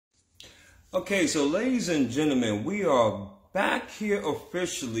Okay, so ladies and gentlemen, we are back here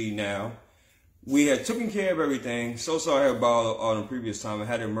officially now. We had taken care of everything. So sorry about the previous time. I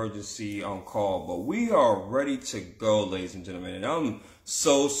had an emergency on call, but we are ready to go, ladies and gentlemen. And I'm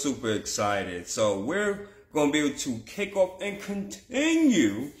so super excited. So we're going to be able to kick off and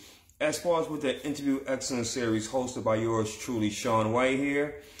continue as far as with the Interview Excellence series hosted by yours truly, Shawn White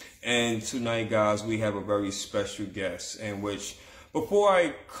here. And tonight, guys, we have a very special guest in which, before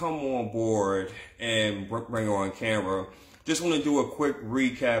I come on board and bring her on camera, just want to do a quick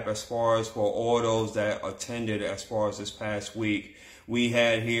recap as far as for all those that attended as far as this past week. We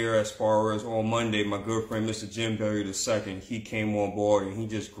had here as far as on Monday, my good friend, Mr. Jim Berry II, he came on board and he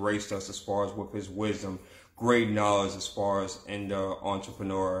just graced us as far as with his wisdom, great knowledge as far as in the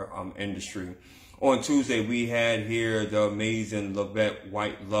entrepreneur industry. On Tuesday, we had here the amazing Lavette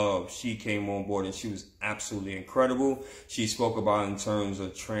White Love. She came on board and she was absolutely incredible. She spoke about in terms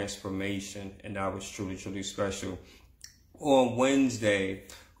of transformation, and that was truly, truly special. On Wednesday,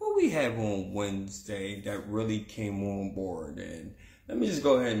 what we have on Wednesday that really came on board? And let me just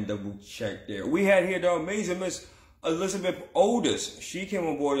go ahead and double check there. We had here the amazing Miss Elizabeth Otis. She came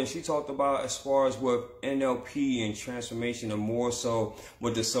on board and she talked about as far as with NLP and transformation and more so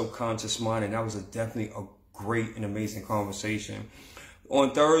with the subconscious mind. And that was definitely a great and amazing conversation.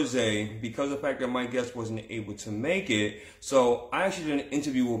 On Thursday, because of the fact that my guest wasn't able to make it, so I actually did an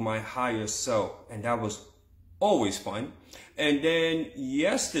interview with my higher self, and that was always fun. And then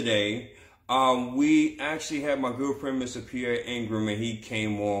yesterday, we actually had my good friend, Mr. Pierre Ingram, and he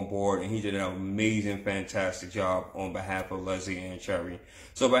came on board and he did an amazing, fantastic job on behalf of Leslie and Cherry.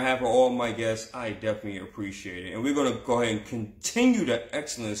 So on behalf of all my guests, I definitely appreciate it. And we're going to go ahead and continue the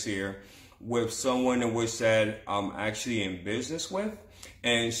excellence here with someone in which that I'm actually in business with.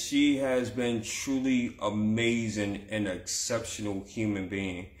 And she has been truly amazing and an exceptional human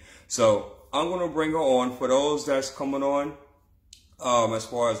being. So I'm going to bring her on. For those that's coming on, as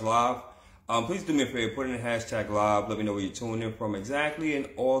far as live, please do me a favor, put in the hashtag live, let me know where you're tuning in from exactly, and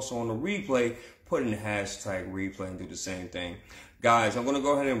also on the replay, put in the hashtag replay and do the same thing. Guys, I'm going to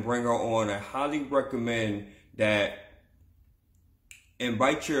go ahead and bring her on. I highly recommend that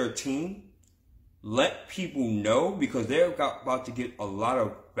invite your team, let people know, because they're about to get a lot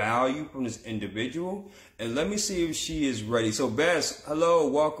of value from this individual. And let me see if she is ready. So Bess, hello,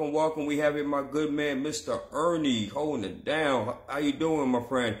 welcome, welcome. We have here my good man, Mr. Ernie, holding it down. How you doing, my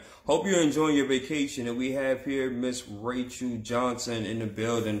friend? Hope you're enjoying your vacation. And we have here Miss Rachel Johnson in the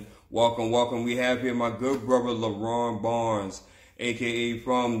building. Welcome, welcome. We have here my good brother, LaRon Barnes, aka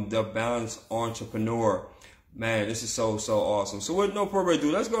from The Balanced Entrepreneur. Man, this is so awesome. So with no further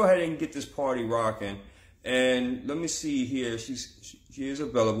ado, let's go ahead and get this party rocking. And let me see here. She is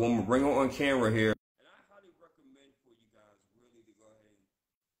available. I'm going to bring her on camera here. And I highly recommend for you guys really to go ahead and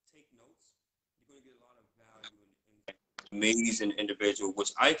take notes. You're going to get a lot of value in amazing individual,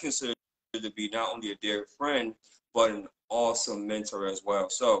 which I consider to be not only a dear friend, but an awesome mentor as well.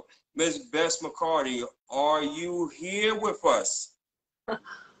 So, Miss Bess McCarty, are you here with us?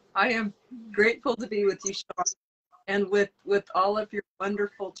 I am grateful to be with you, Shawn, and with all of your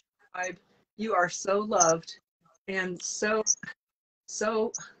wonderful tribe. You are so loved and so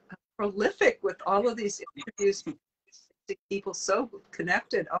prolific with all of these interviews. People so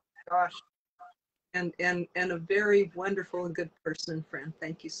connected. Oh my gosh, and a very wonderful and good person and friend.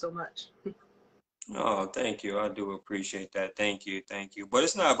 Thank you so much. Oh, thank you. I do appreciate that. Thank you, thank you. But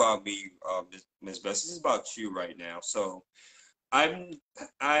it's not about me, Ms. Bess. This is about you right now. So I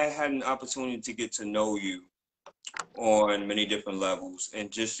had an opportunity to get to know you on many different levels, and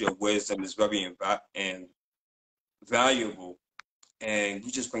just your wisdom is very and valuable, and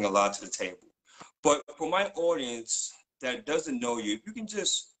you just bring a lot to the table. But for my audience that doesn't know you, if you can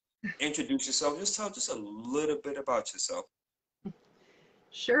just introduce yourself, just tell just a little bit about yourself.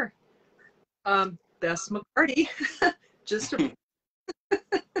 Sure. Bess McCarty, just a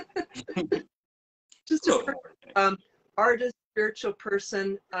artist, spiritual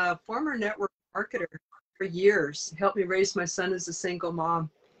person, former network marketer for years, helped me raise my son as a single mom.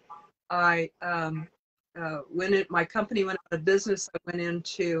 When my company went out of business, I went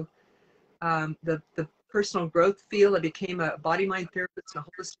into the personal growth field. I became a body-mind therapist and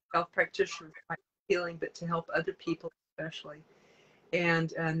a holistic health practitioner for my healing, but to help other people especially.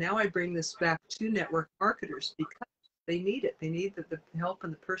 And now I bring this back to network marketers because they need it. They need the help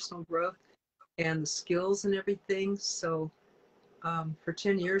and the personal growth and the skills and everything. So for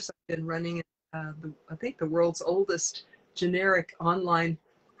 10 years, I've been running, I think, the world's oldest generic online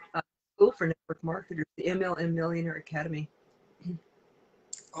school for network marketers, the MLM Millionaire Academy.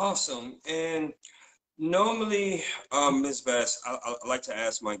 Awesome. And Normally, Ms. Bess, I like to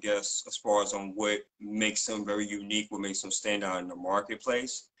ask my guests as far as on what makes them very unique, what makes them stand out in the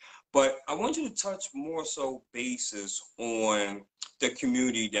marketplace. But I want you to touch more so basis on the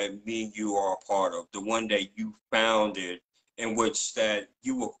community that me and you are a part of, the one that you founded, in which that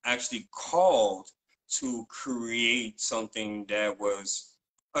you were actually called to create something that was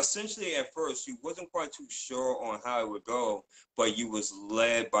essentially at first you wasn't quite too sure on how it would go, but you was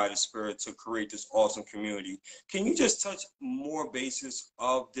led by the spirit to create this awesome community. Can you just touch more basis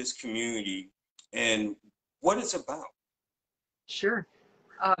of this community and what it's about? Sure.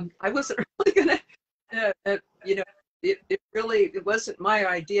 I wasn't really gonna, you know, it wasn't my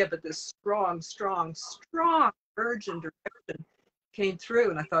idea, but this strong urge and direction came through,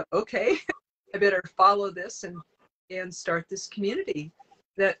 and I thought, okay, I better follow this and start this community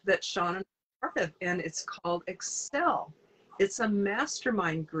that Shawn and I are part of, and it's called Excel. It's a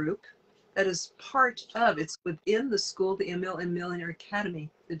mastermind group that is part of. It's within the school, the MLM Millionaire Academy,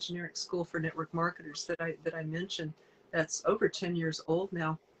 the generic school for network marketers that I mentioned. That's over 10 years old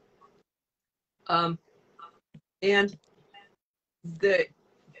now. And the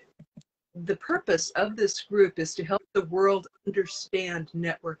purpose of this group is to help the world understand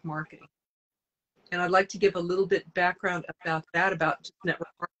network marketing. And I'd like to give a little bit background about that, about just network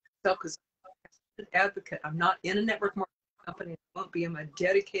marketing itself, because I'm an advocate. I'm not in a network marketing company. I won't be. I'm a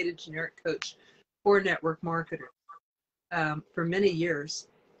dedicated generic coach for network marketers for many years,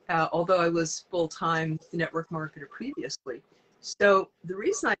 although I was full-time network marketer previously. So the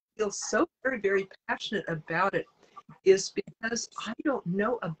reason I feel so very passionate about it is because I don't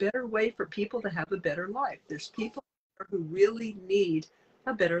know a better way for people to have a better life. There's people who really need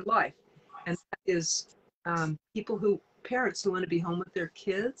a better life. And that is parents who want to be home with their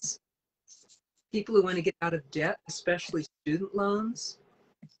kids, people who want to get out of debt, especially student loans,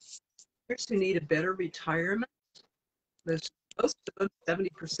 parents who need a better retirement. Most of them,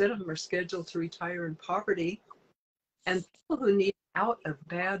 70% of them, are scheduled to retire in poverty, and people who need out of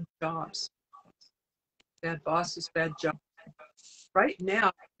bad jobs, bad bosses, bad jobs. Right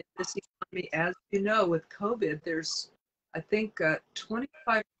now, in this economy, as you know, with COVID, there's, I think,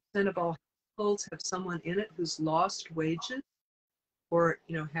 25% of all households have someone in it who's lost wages or,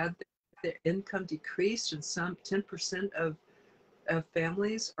 had their income decreased, and some 10% of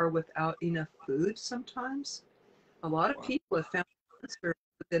families are without enough food sometimes. A lot of people have found answers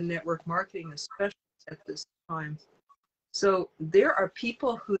within network marketing, especially at this time. So there are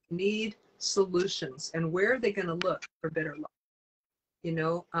people who need solutions, and where are they going to look for better life?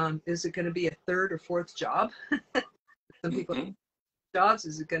 Is it going to be a third or fourth job? Some people have jobs.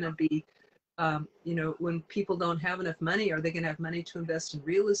 Is it going to be, when people don't have enough money, are they going to have money to invest in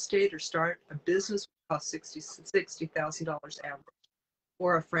real estate or start a business which costs $60,000 average,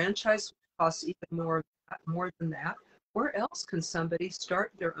 or a franchise which costs even more than that? Where else can somebody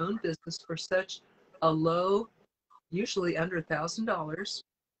start their own business for such a low, usually under $1,000,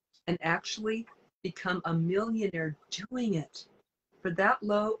 and actually become a millionaire doing it for that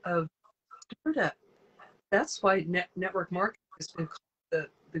low of startup? That's why network marketing has been called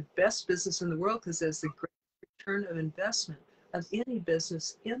the best business in the world, because there's the greatest return of investment of any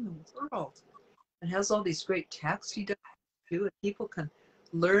business in the world. It has all these great tax deductions too, and people can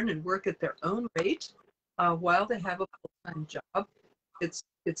learn and work at their own rate while they have a full-time job.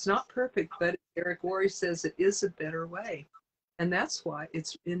 It's not perfect, but Eric Worre says it is a better way. And that's why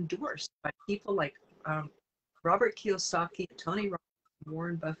it's endorsed by people like Robert Kiyosaki, Tony Robbins, and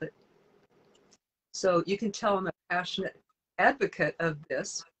Warren Buffett. So you can tell I'm a passionate advocate of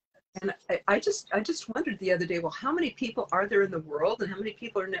this. And I just wondered the other day, well, how many people are there in the world, and how many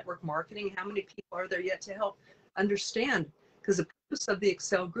people are network marketing? How many people are there yet to help understand? Because the purpose of the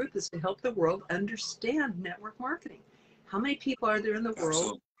Excel group is to help the world understand network marketing. How many people are there in the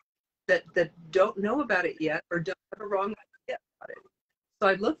world that don't know about it yet, or don't have a wrong idea about it? So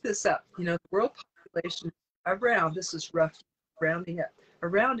I looked this up. The world population is around, this is rough rounding up,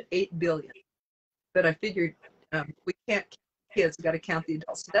 around 8 billion. But I figured we can't count kids, we've got to count the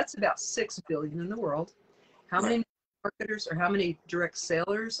adults. So that's about 6 billion in the world. How many marketers or how many direct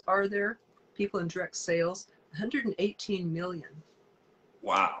sellers are there? People in direct sales, 118 million.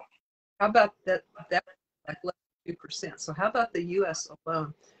 Wow. How about that? That's like less than 2%. So how about the U.S.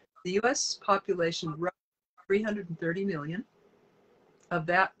 alone? The U.S. population, roughly 330 million. Of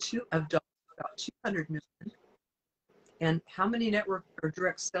that, about 200 million. And how many network or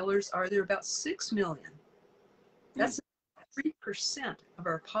direct sellers are there? About 6 million. That's 3% of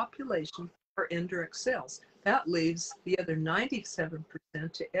our population are indirect sales. That leaves the other 97%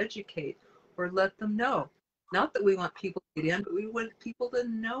 to educate or let them know. Not that we want people to get in, but we want people to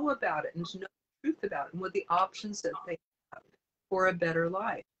know about it and to know truth about and what the options that they have for a better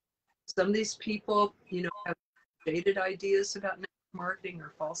life. Some of these people, you know, have jaded ideas about network marketing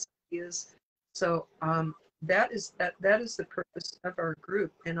or false ideas. So that is the purpose of our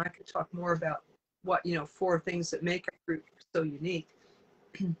group. And I could talk more about what, you know, 4 things that make our group so unique.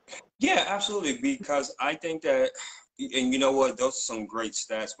 Yeah, absolutely. Because I think that, and you know what, those are some great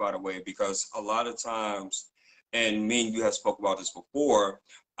stats, by the way, because a lot of times, and me and you have spoke about this before,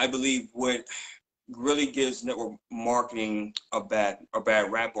 I believe what really gives network marketing a bad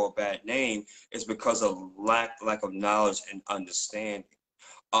rap or a bad name is because of lack of knowledge and understanding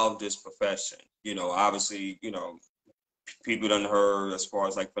of this profession. You know, obviously, you know, people done heard as far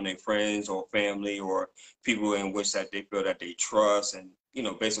as like from their friends or family or people in which that they feel that they trust, and you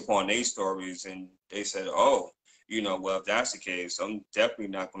know, based upon their stories, and they said, oh, you know, well, if that's the case, I'm definitely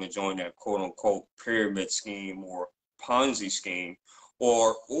not going to join that quote unquote pyramid scheme or Ponzi scheme,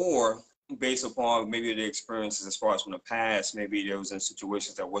 or based upon maybe the experiences as far as from the past, maybe there was in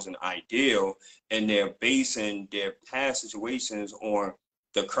situations that wasn't ideal, and they're basing their past situations on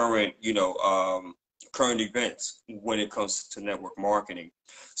the current, you know, current events when it comes to network marketing.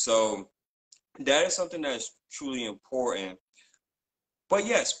 So that is something that's truly important. But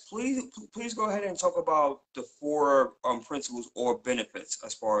yes, please go ahead and talk about the 4 principles or benefits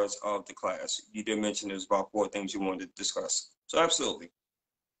as far as of the class. You did mention there's about 4 things you wanted to discuss. So absolutely.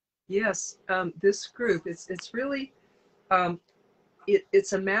 Yes, this group, it's really,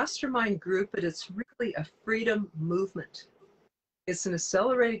 it's a mastermind group, but it's really a freedom movement. It's an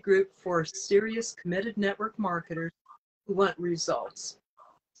accelerated group for serious, committed network marketers who want results.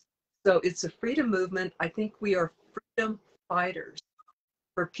 So it's a freedom movement. I think we are freedom fighters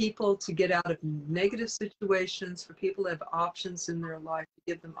for people to get out of negative situations, for people to have options in their life, to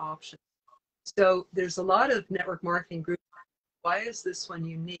give them options. So there's a lot of network marketing groups. Why is this one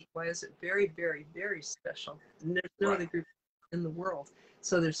unique? Why is it very, very, very special? And there's no other group in the world.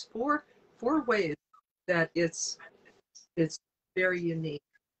 So there's four ways that it's very unique.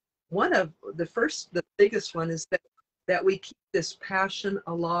 One of the biggest one is that we keep this passion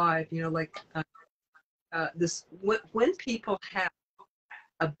alive. You know, like this when people have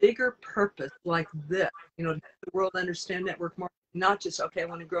a bigger purpose like this, you know, to help the world understand network marketing, not just, okay, I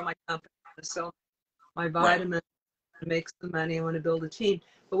want to grow my company, I want to sell my vitamins, to make some money, I want to build a team.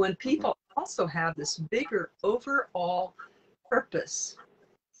 But when people also have this bigger overall purpose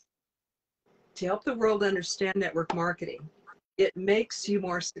to help the world understand network marketing, it makes you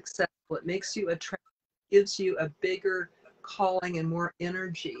more successful. It makes you attractive, gives you a bigger calling and more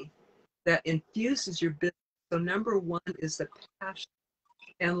energy that infuses your business. So number 1 is the passion.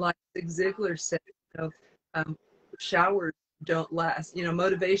 And like Zig Ziglar said, you know, showers don't last. You know,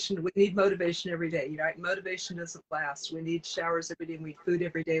 motivation, we need motivation every day. Right? Motivation doesn't last. We need showers every day. We need food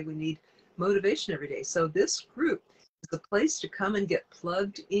every day. We need motivation every day. So this group is a place to come and get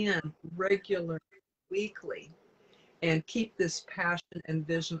plugged in regularly, weekly, and keep this passion and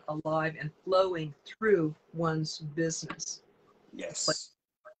vision alive and flowing through one's business. Yes.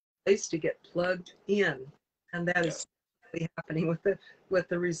 A place to get plugged in. And that is happening with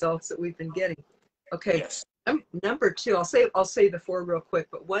the results that we've been getting. Okay, Yes. Number 2, I'll say the 4 real quick,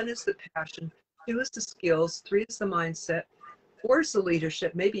 but 1 is the passion, 2 is the skills, 3 is the mindset, 4 is the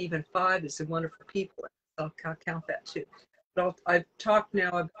leadership, maybe even 5 is the wonderful people. I'll count that too. But I've talked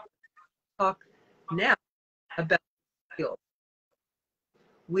now about skills.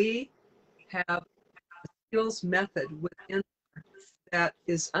 We have a skills method within that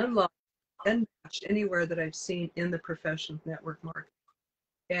is unlocked and matched anywhere that I've seen in the profession of network marketing.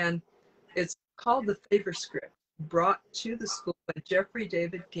 And it's called the Favor Script, brought to the school by Jeffrey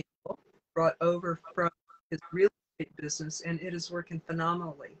David Campbell, brought over from his real estate business, and it is working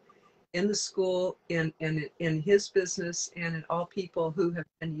phenomenally in the school, in his business, and in all people who have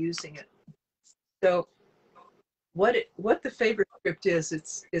been using it. So what the Favor Script is,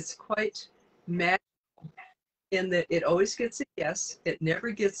 it's quite magical in that it always gets a yes, it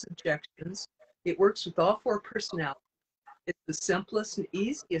never gets objections. It works with all 4 personalities. It's the simplest and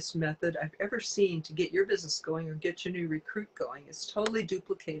easiest method I've ever seen to get your business going or get your new recruit going. It's totally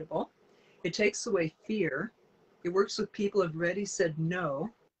duplicatable. It takes away fear. It works with people who've already said no.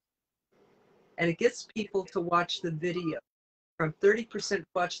 And it gets people to watch the video, from 30%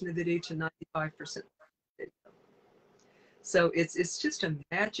 watching the video to 95% video. So it's just a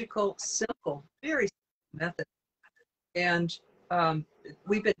magical, simple, very simple method. And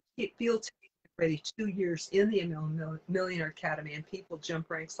we've been field testing already 2 years in the Millionaire Academy, and people jump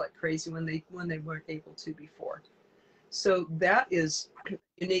ranks like crazy when they weren't able to before. So that is a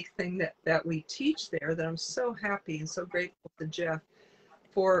unique thing that we teach there, that I'm so happy and so grateful to Jeff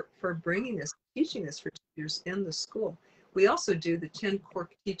for bringing this, teaching this for 2 years in the school. We also do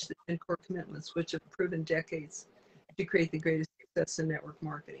teach the 10 core commitments, which have proven decades to create the greatest success in network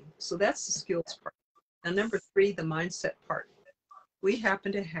marketing. So that's the skills part. And number 3, the mindset part. We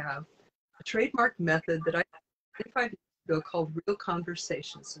happen to have a trademark method that I 25 years ago called Real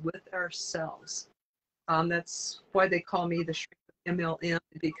Conversations with Ourselves. That's why they call me the shrink of MLM,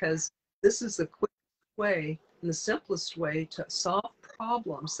 because this is the quickest way and the simplest way to solve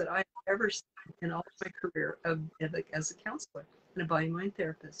problems that I've ever seen in all of my career as a counselor and a body mind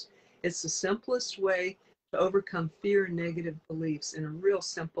therapist. It's the simplest way to overcome fear and negative beliefs in a real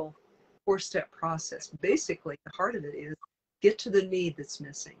simple 4-step process. Basically, the heart of it is get to the need that's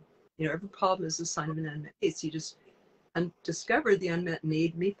missing. You know, every problem is a sign of an unmet need. So you just discover the unmet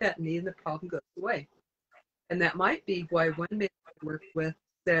need, meet that need, and the problem goes away. And that might be why one man I worked with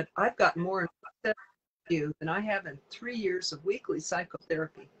said, I've got more in you than I have in 3 years of weekly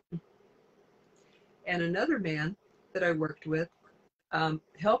psychotherapy. And another man that I worked with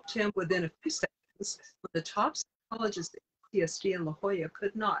helped him within a few seconds when the top psychologist at PTSD in La Jolla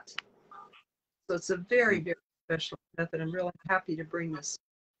could not. So it's a very, very special method. I'm really happy to bring this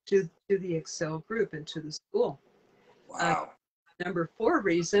to the Excel group and to the school. Wow. Number 4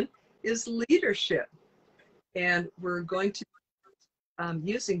 reason is leadership. And we're going to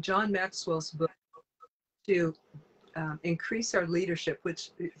using John Maxwell's book to increase our leadership,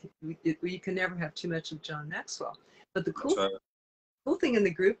 which you can never have too much of John Maxwell. But the cool thing in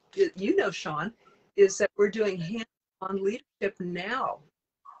the group, you know, Shawn, is that we're doing hands-on leadership now.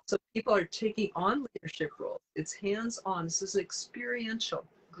 So people are taking on leadership roles. It's hands-on. This is an experiential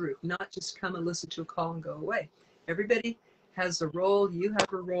group, not just come and listen to a call and go away. Everybody has a role. You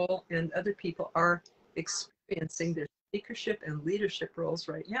have a role, and other people are experiencing their speakership and leadership roles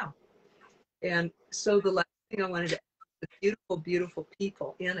right now. And so the last thing I wanted to add, the beautiful, beautiful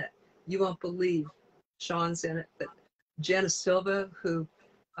people in it. You won't believe Shawn's in it, but Jenna Silva, who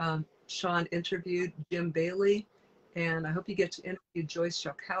Shawn interviewed, Jim Bailey, and I hope you get to interview Joyce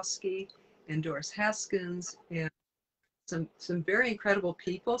Jalkowski and Doris Haskins and some very incredible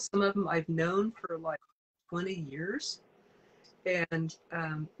people. Some of them I've known for like 20 years. And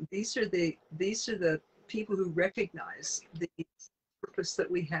these are the people who recognize the purpose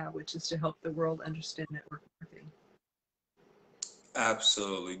that we have, which is to help the world understand network marketing.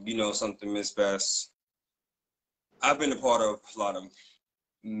 Absolutely. You know something, Miss Bess? I've been a part of a lot of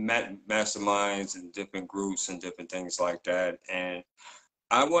masterminds and different groups and different things like that. And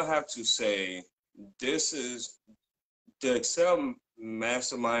I will have to say, this is the Excel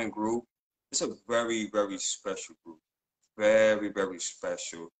Mastermind group. It's a very, very special group. Very, very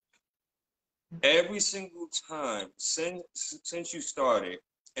special. Every single time since you started,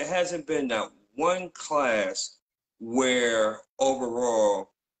 it hasn't been that one class where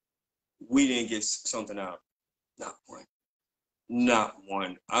overall we didn't get something out. Not one. Not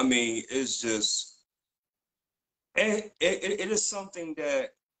one. I mean, it's just, it is something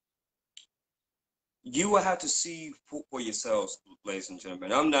that you will have to see for yourselves, ladies and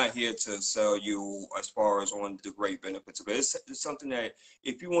gentlemen. I'm not here to sell you as far as on the great benefits of it. It's something that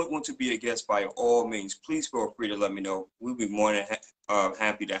if you want to be a guest, by all means, please feel free to let me know. We'll be more than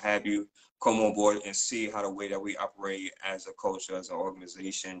happy to have you come on board and see how the way that we operate as a culture, as an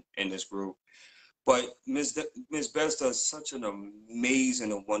organization in this group. But Ms. Bess does such an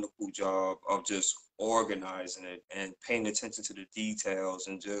amazing and wonderful job of just organizing it and paying attention to the details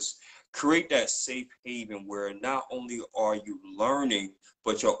and just create that safe haven where not only are you learning,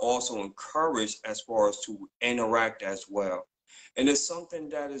 but you're also encouraged as far as to interact as well. And it's something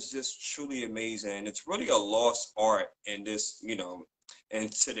that is just truly amazing. And it's really a lost art in this, you know, in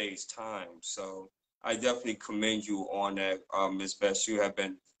today's time. So I definitely commend you on that, Ms. Bess. You have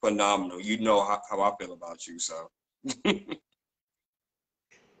been phenomenal. You know how I feel about you, so.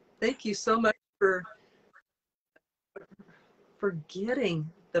 Thank you so much for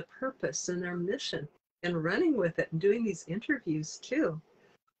getting the purpose and their mission and running with it and doing these interviews too.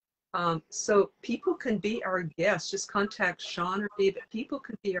 So people can be our guests. Just contact Shawn or me, but people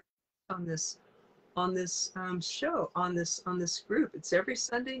can be our guests on this show, on this group. It's every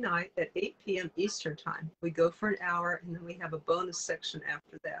Sunday night at 8 p.m. Eastern time. We go for an hour and then we have a bonus section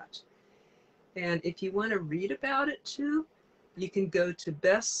after that. And if you want to read about it too, you can go to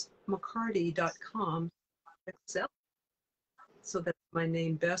bessmccarty.com. Excel. So that's my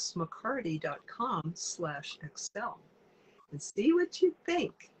name, bessmccarty.com/Excel. And see what you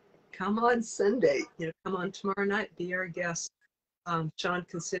think. Come on Sunday, come on tomorrow night, be our guest. Shawn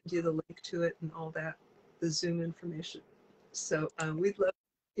can send you the link to it and all that, the Zoom information. So we'd love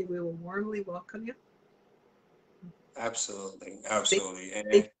you. We will warmly welcome you. Absolutely, Think, absolutely. think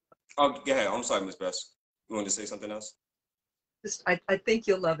And oh, go ahead. I'm sorry, Miss Bess. You wanted to say something else? just I think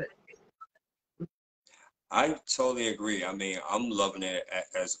you'll love it. I totally agree. I mean, I'm loving it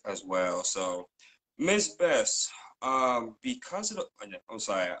as well. So, Miss Bess, because of the, I'm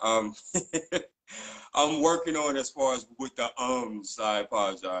sorry, I'm working on as far as with the I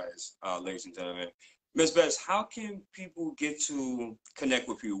apologize, ladies and gentlemen. Miss Bess, how can people get to connect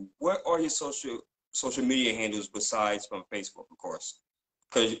with you? What are your social media handles besides from Facebook, of course?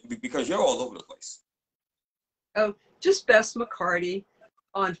 Because you're all over the place. Oh, just Bess McCarty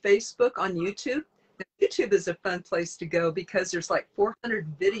on Facebook, on YouTube. Now, YouTube is a fun place to go because there's like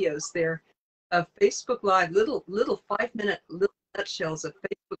 400 videos there of Facebook Live, little 5 minute little nutshells of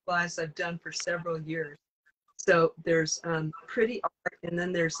Facebook Lives I've done for several years. So there's pretty art, and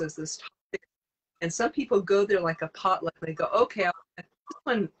then there's this topic, and some people go there like a potluck. And they go, okay, this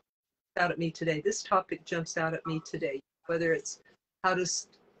one jumps out at me today. This topic jumps out at me today. Whether it's how does,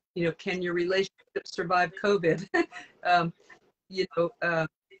 can your relationship survive COVID? um, you know,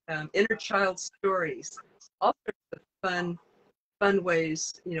 inner child stories, all sorts of fun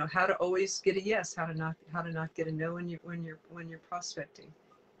ways. How to always get a yes, how to not get a no when you're prospecting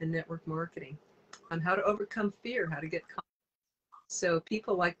and network marketing, how to overcome fear, how to get confidence. So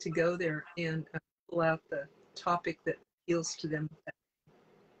people like to go there and pull out the topic that appeals to them.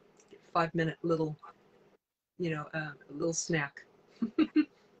 5 minute little snack.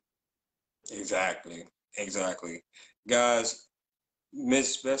 Exactly, exactly. Guys,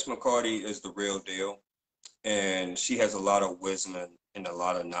 Miss Bess McCarty is the real deal, and she has a lot of wisdom and a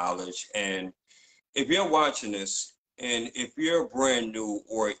lot of knowledge. And if you're watching this, and if you're brand new,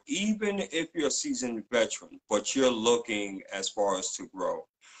 or even if you're a seasoned veteran, but you're looking as far as to grow,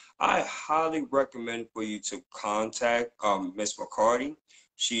 I highly recommend for you to contact Miss McCarty.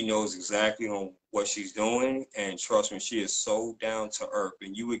 She knows exactly on what she's doing, and trust me, she is so down to earth,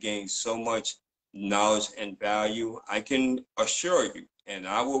 and you will gain so much knowledge and value. I can assure you, and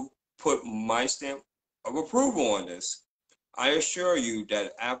I will put my stamp of approval on this. I assure you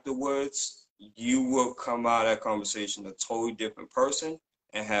that afterwards, you will come out of that conversation a totally different person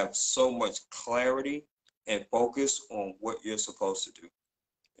and have so much clarity and focus on what you're supposed to do.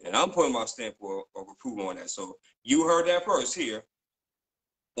 And I'm putting my stamp of approval on that. So you heard that first here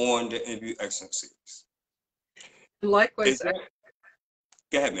on the Interview Excellence Series. Is Likewise, that?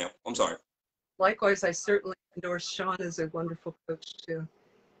 Go ahead, ma'am. I'm sorry. likewise, I certainly endorse Shawn as a wonderful coach too.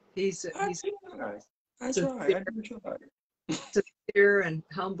 He's I he's try. I sincere, try. I do try. sincere and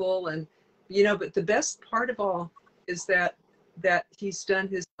humble, and but the best part of all is that he's done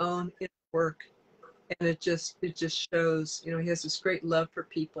his own inner work, and it just shows. He has this great love for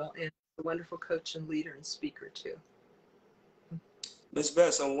people, and a wonderful coach and leader and speaker too. Miss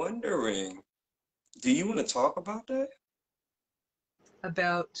Bess, I'm wondering, do you want to talk about that?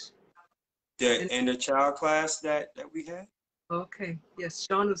 About The and inner child class that we had? okay, yes,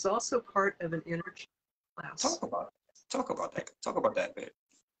 Shawn was also part of an inner child class. Talk about it. Talk about that. Talk about that bit.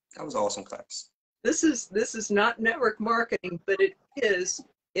 That was an awesome class. This is not network marketing, but it is,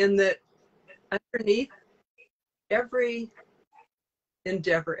 in that underneath every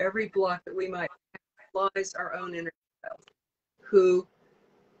endeavor, every block that we might have, lies our own inner child, who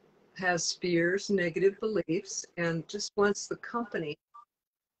has fears, negative beliefs, and just wants the company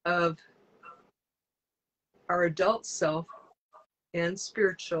of our adult self and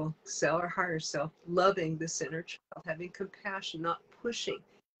spiritual self, our higher self, loving this inner child, having compassion, not pushing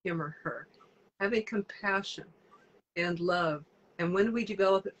him or her, having compassion and love. And when we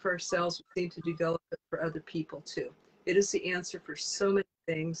develop it for ourselves, we seem to develop it for other people too. It is the answer for so many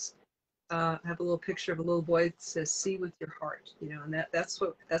things. I have a little picture of a little boy that says, "See with your heart," and that's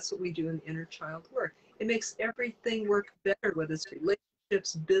what we do in the inner child work. It makes everything work better, whether it's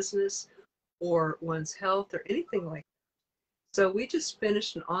relationships, business, or one's health, or anything like that. So we just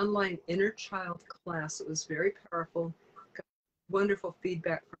finished an online inner child class. It was very powerful. Got wonderful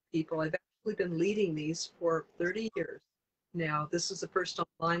feedback from people. I've actually been leading these for 30 years now. This is the first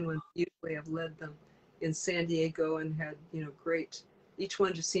online one. Usually I've led them in San Diego and had, great, each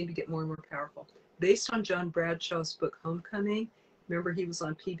one just seemed to get more and more powerful. Based on John Bradshaw's book, Homecoming. Remember, he was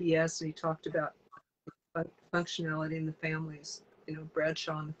on PBS and he talked about functionality in the families,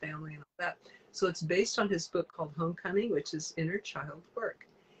 Bradshaw and the family and all that. So it's based on his book called Homecoming, which is inner child work.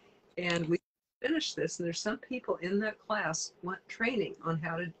 And we finished this, and there's some people in that class want training on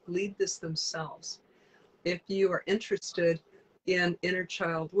how to lead this themselves. If you are interested in inner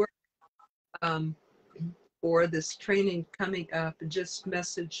child work, um, or this training coming up, just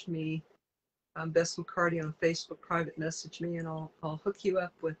message me, Bess McCarty on Facebook, private message me, and I'll hook you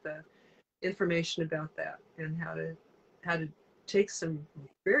up with information about that and how to take some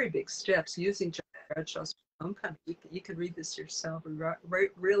very big steps using John Bradshaw's own company. You can read this yourself. We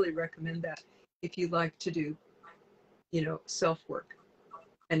really recommend that if you like to do, you know, self work.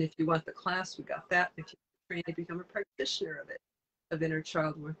 And if you want the class, we got that. If you're trained to become a practitioner of it, of inner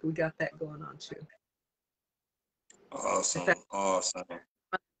child work, we got that going on too. In Awesome, fact, awesome.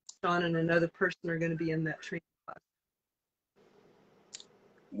 Shawn and another person are going to be in that training class.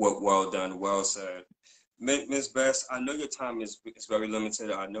 Well done, well said. Miss Bess, I know your time is very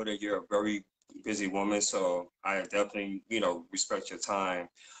limited. I know that you're a very busy woman, so I definitely, you know, respect your time.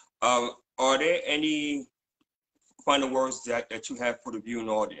 Are there any final words that you have for the viewing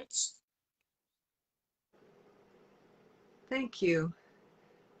audience? Thank you.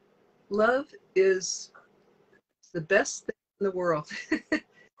 Love is the best thing in the world.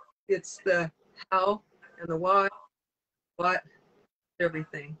 It's the how and the why, what,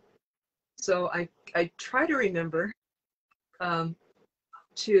 everything. So I try to remember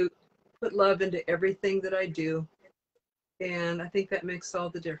to put love into everything that I do. And I think that makes all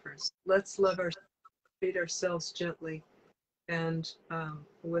the difference. Let's love ourselves, treat ourselves gently, and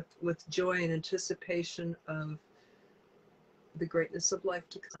with joy and anticipation of the greatness of life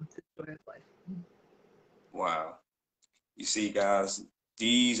to come, the joy of life. Wow. You see, guys,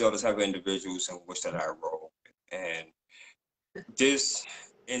 these are the type of individuals in which that I roll. And this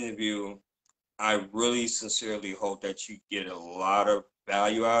interview, I really sincerely hope that you get a lot of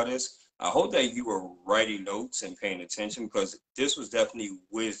value out of this. I hope that you were writing notes and paying attention, because this was definitely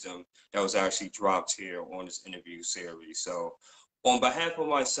wisdom that was actually dropped here on this interview series. So on behalf of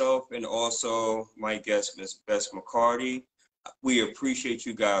myself and also my guest, Miss Bess McCarty, we appreciate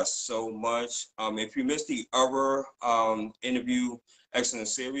you guys so much. If you missed the other interview excellent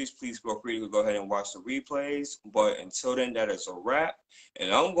series, please feel free to go ahead and watch the replays. But until then, that is a wrap.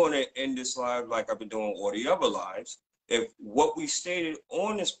 And I'm going to end this live like I've been doing all the other lives. If what we stated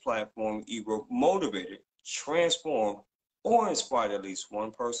on this platform either motivated, transformed, or inspired at least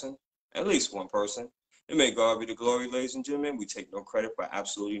one person, and may God be the glory, ladies and gentlemen. We take no credit for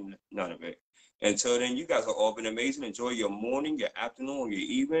absolutely none of it. Until then, you guys have all been amazing. Enjoy your morning, your afternoon, or your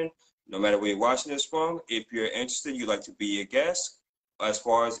evening, no matter where you're watching this from. If you're interested, you'd like to be a guest, as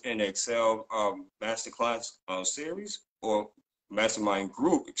far as in the Excel Masterclass series or Mastermind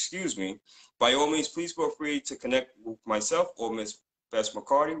group, excuse me, by all means, please feel free to connect with myself or Miss Bess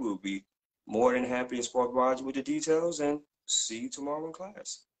McCarty. We'll be more than happy to spark Roger with the details, and see you tomorrow in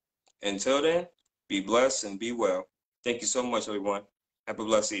class. Until then, be blessed and be well. Thank you so much, everyone. Have a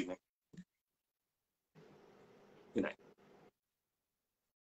blessed evening. Good night.